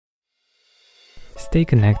Stay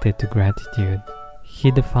connected to gratitude.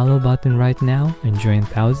 Hit the follow button right now and join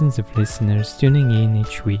thousands of listeners tuning in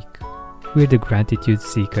each week. We're the Gratitude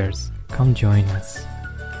Seekers. Come join us.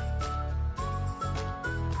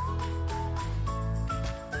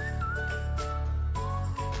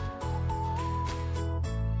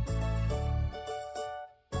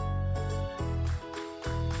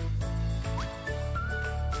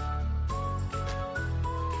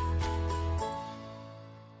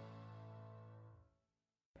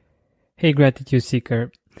 Hey Gratitude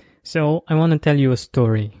Seeker. So I want to tell you a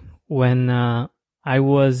story. When I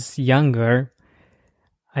was younger,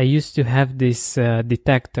 I used to have this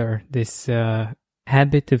detector, this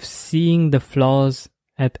habit of seeing the flaws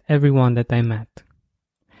at everyone that I met.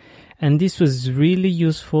 And this was really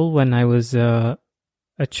useful when I was a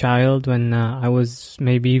child, when I was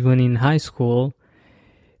maybe even in high school,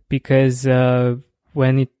 because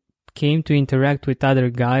when it came to interact with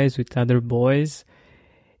other guys, with other boys,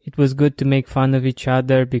 it was good to make fun of each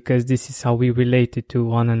other because this is how we related to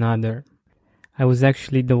one another. I was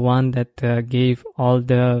actually the one that gave all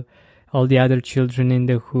the other children in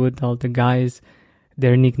the hood, all the guys,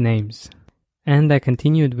 their nicknames. And I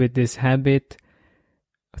continued with this habit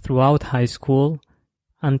throughout high school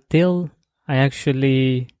until I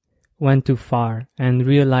actually went too far and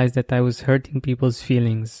realized that I was hurting people's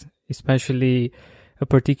feelings, especially a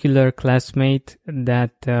particular classmate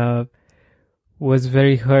that was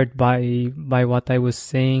very hurt by what I was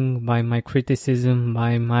saying, by my criticism,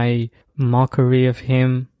 by my mockery of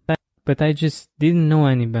him. But I just didn't know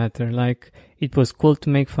any better. Like, it was cool to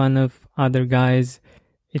make fun of other guys.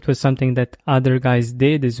 It was something that other guys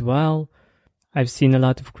did as well. I've seen a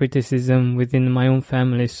lot of criticism within my own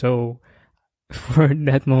family, so for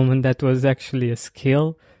that moment that was actually a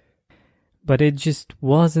skill. But it just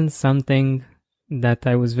wasn't something that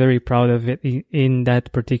I was very proud of it in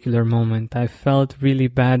that particular moment. I felt really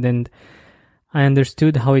bad, and I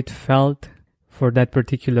understood how it felt for that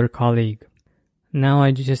particular colleague. Now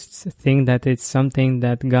I just think that it's something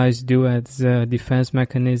that guys do as a defense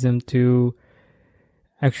mechanism to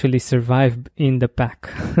actually survive in the pack.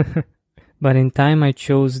 But in time I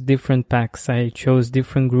chose different packs. I chose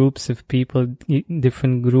different groups of people,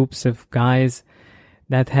 different groups of guys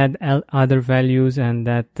that had other values, and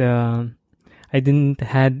that I didn't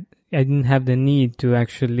have the need to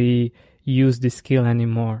actually use this skill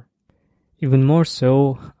anymore. Even more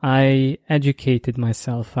so, I educated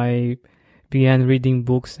myself. I began reading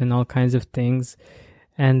books and all kinds of things,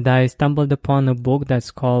 and I stumbled upon a book that's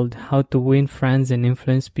called How to Win Friends and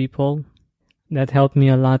Influence People. That helped me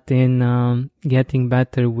a lot in getting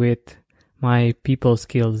better with my people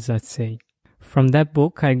skills, let's say. From that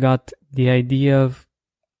book, I got the idea of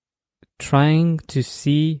trying to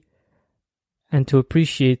see and to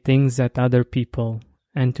appreciate things at other people,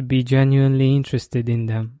 and to be genuinely interested in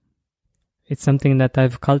them. It's something that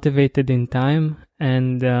I've cultivated in time,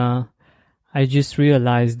 and I just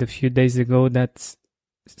realized a few days ago that's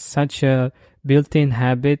such a built-in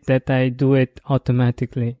habit that I do it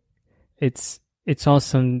automatically. It's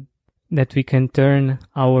awesome that we can turn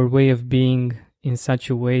our way of being in such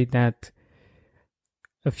a way that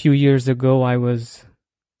a few years ago I was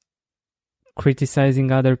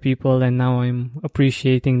criticizing other people, and now I'm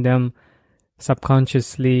appreciating them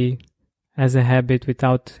subconsciously as a habit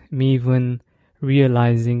without me even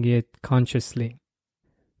realizing it consciously.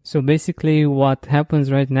 So basically what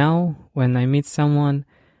happens right now when I meet someone,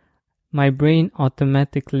 my brain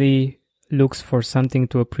automatically looks for something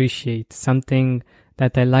to appreciate, something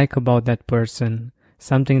that I like about that person,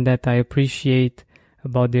 something that I appreciate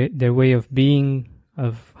about their way of being,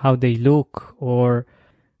 of how they look, or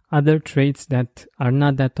other traits that are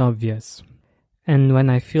not that obvious. And when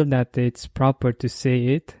I feel that it's proper to say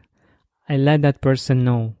it, I let that person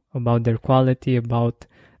know about their quality, about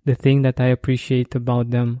the thing that I appreciate about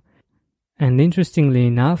them. And interestingly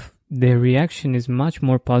enough, their reaction is much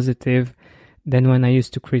more positive than when I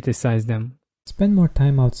used to criticize them. Spend more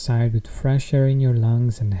time outside with fresh air in your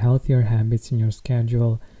lungs and healthier habits in your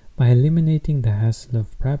schedule by eliminating the hassle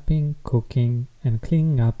of prepping, cooking, and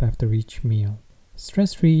cleaning up after each meal.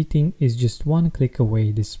 Stress-free eating is just one click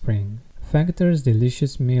away this spring. Factor's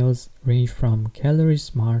delicious meals range from Calorie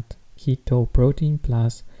Smart, Keto, Protein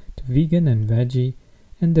Plus to vegan and veggie,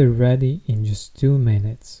 and they're ready in just 2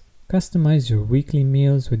 minutes. Customize your weekly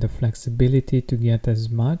meals with the flexibility to get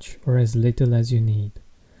as much or as little as you need.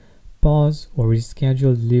 Pause or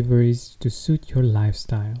reschedule deliveries to suit your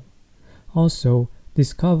lifestyle. Also,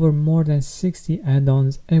 discover more than 60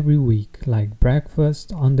 add-ons every week, like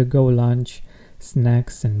breakfast, on-the-go lunch,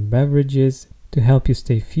 snacks and beverages to help you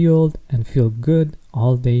stay fueled and feel good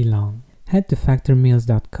all day long. Head to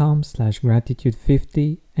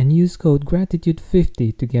factormeals.com/gratitude50 and use code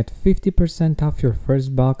gratitude50 to get 50% off your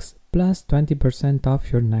first box plus 20%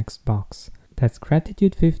 off your next box. That's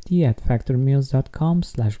gratitude50 at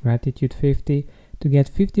factormeals.com/gratitude50 to get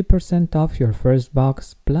 50% off your first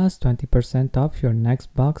box plus 20% off your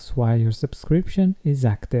next box while your subscription is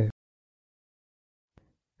active.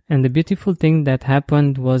 And the beautiful thing that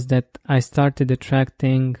happened was that I started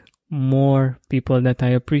attracting more people that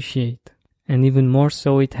I appreciate. And even more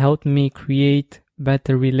so, it helped me create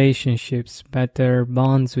better relationships, better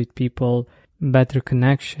bonds with people, better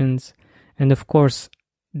connections. And of course,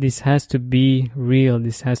 this has to be real.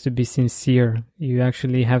 This has to be sincere. You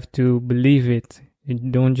actually have to believe it. You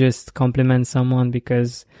don't just compliment someone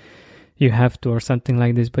because you have to or something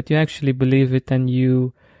like this, but you actually believe it and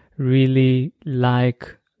you really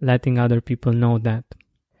like letting other people know that.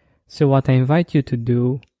 So what I invite you to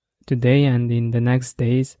do today and in the next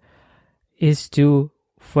days is to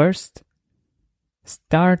first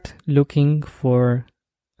start looking for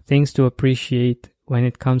things to appreciate when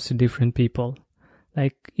it comes to different people.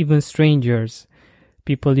 Like even strangers,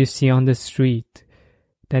 people you see on the street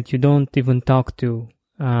that you don't even talk to,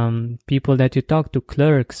 people that you talk to,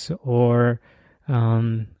 clerks or,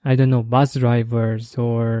 bus drivers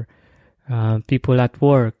or people at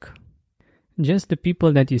work. Just the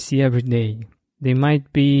people that you see every day. They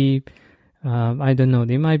might be,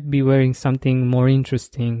 they might be wearing something more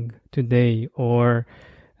interesting today, or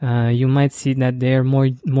you might see that they are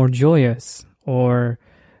more joyous, or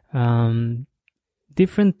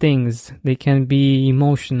different things. They can be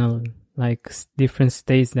emotional, like different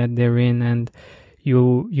states that they're in, and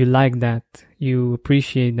you like that, you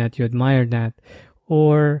appreciate that, you admire that.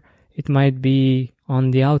 Or it might be on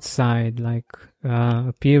the outside, like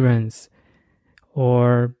appearance,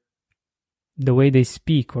 or the way they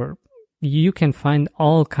speak, or you can find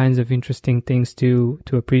all kinds of interesting things to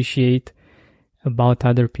appreciate about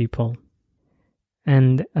other people.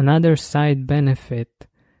 And another side benefit,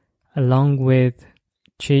 along with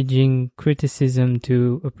changing criticism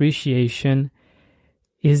to appreciation,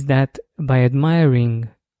 is that by admiring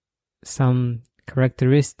some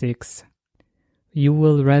characteristics, you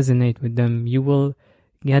will resonate with them, you will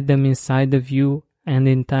get them inside of you, and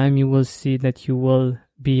in time you will see that you will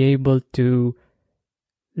be able to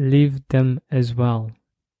live them as well,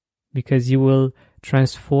 because you will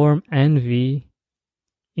transform envy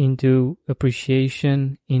into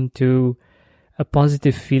appreciation, into a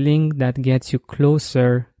positive feeling that gets you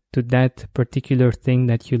closer to that particular thing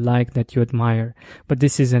that you like, that you admire. But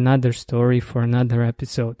this is another story for another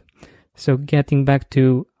episode. So getting back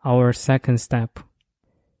to our second step,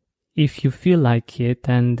 if you feel like it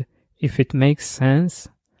and if it makes sense,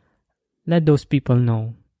 let those people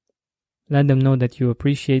know. Let them know that you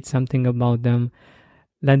appreciate something about them.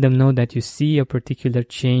 Let them know that you see a particular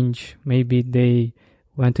change. Maybe they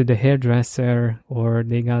went to the hairdresser, or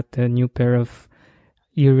they got a new pair of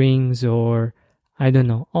earrings, or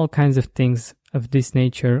all kinds of things of this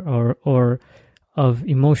nature, or of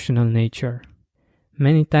emotional nature.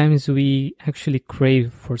 Many times we actually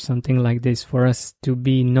crave for something like this, for us to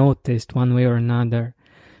be noticed one way or another.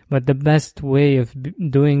 But the best way of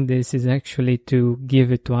doing this is actually to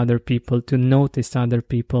give it to other people, to notice other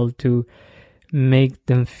people, to make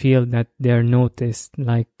them feel that they're noticed,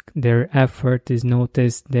 like their effort is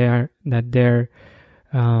noticed, that their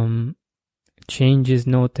change is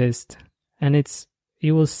noticed. And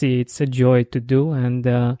you will see, it's a joy to do, and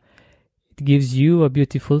it gives you a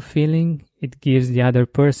beautiful feeling, it gives the other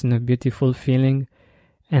person a beautiful feeling,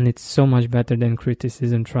 and it's so much better than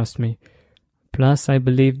criticism, trust me. Plus, I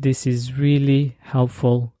believe this is really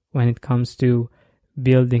helpful when it comes to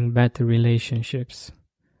building better relationships.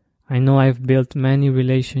 I know I've built many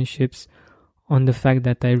relationships on the fact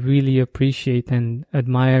that I really appreciate and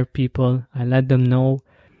admire people. I let them know,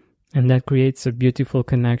 and that creates a beautiful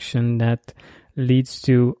connection that leads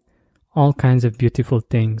to all kinds of beautiful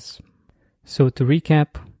things. So to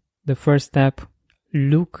recap, the first step,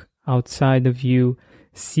 look outside of you,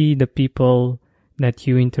 see the people that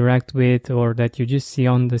you interact with or that you just see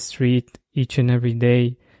on the street each and every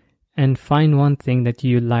day, and find one thing that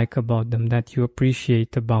you like about them, that you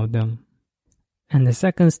appreciate about them. And the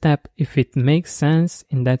second step, if it makes sense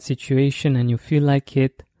in that situation and you feel like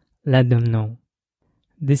it, let them know.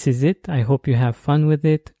 This is it. I hope you have fun with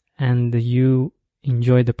it and you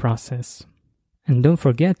enjoy the process. And don't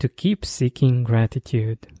forget to keep seeking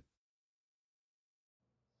gratitude.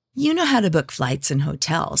 You know how to book flights and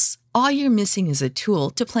hotels. All you're missing is a tool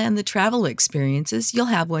to plan the travel experiences you'll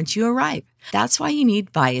have once you arrive. That's why you need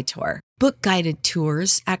Viator. Book guided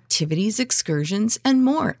tours, activities, excursions, and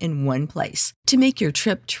more in one place to make your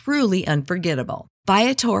trip truly unforgettable.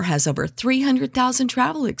 Viator has over 300,000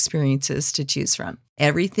 travel experiences to choose from.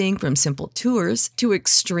 Everything from simple tours to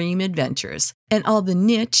extreme adventures and all the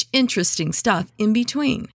niche, interesting stuff in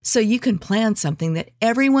between. So you can plan something that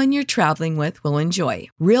everyone you're traveling with will enjoy.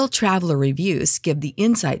 Real traveler reviews give the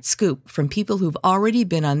inside scoop from people who've already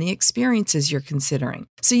been on the experiences you're considering.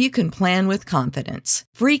 So you can plan with confidence.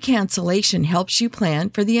 Free cancellation helps you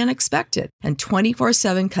plan for the unexpected. And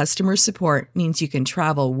 24/7 customer support means you can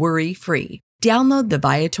travel worry-free. Download the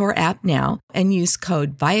Viator app now and use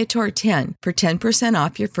code Viator10 for 10%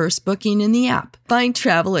 off your first booking in the app. Find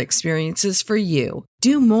travel experiences for you.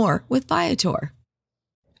 Do more with Viator.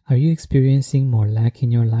 Are you experiencing more lack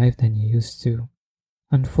in your life than you used to?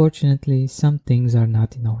 Unfortunately, some things are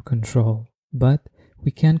not in our control, but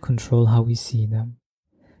we can control how we see them.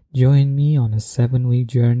 Join me on a 7-week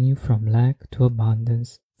journey from lack to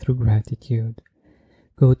abundance through gratitude.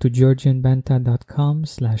 Go to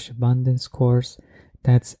georgianbenta.com/abundance course.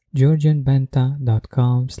 That's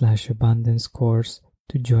georgianbenta.com/abundance course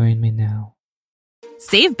to join me now.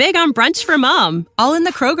 Save big on brunch for mom, all in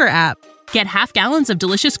the Kroger app. Get half gallons of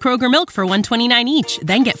delicious Kroger milk for $1.29 each.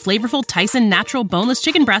 Then get flavorful Tyson natural boneless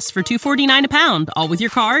chicken breasts for $2.49 a pound, all with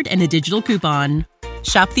your card and a digital coupon.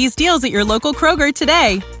 Shop these deals at your local Kroger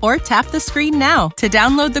today, or tap the screen now to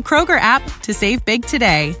download the Kroger app to save big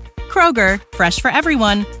today. Kroger, fresh for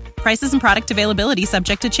everyone. Prices and product availability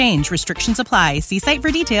subject to change. Restrictions apply. See site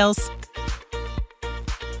for details.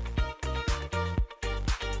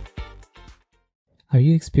 Are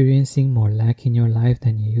you experiencing more lack in your life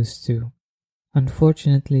than you used to?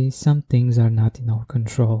 Unfortunately, some things are not in our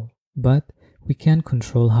control, but we can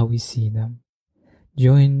control how we see them.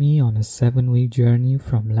 Join me on a 7-week journey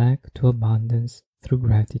from lack to abundance through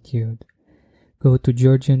gratitude. Go to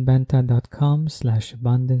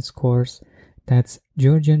georgianbenta.com/abundance course. That's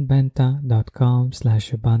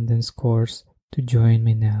georgianbenta.com/abundance course to join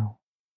me now.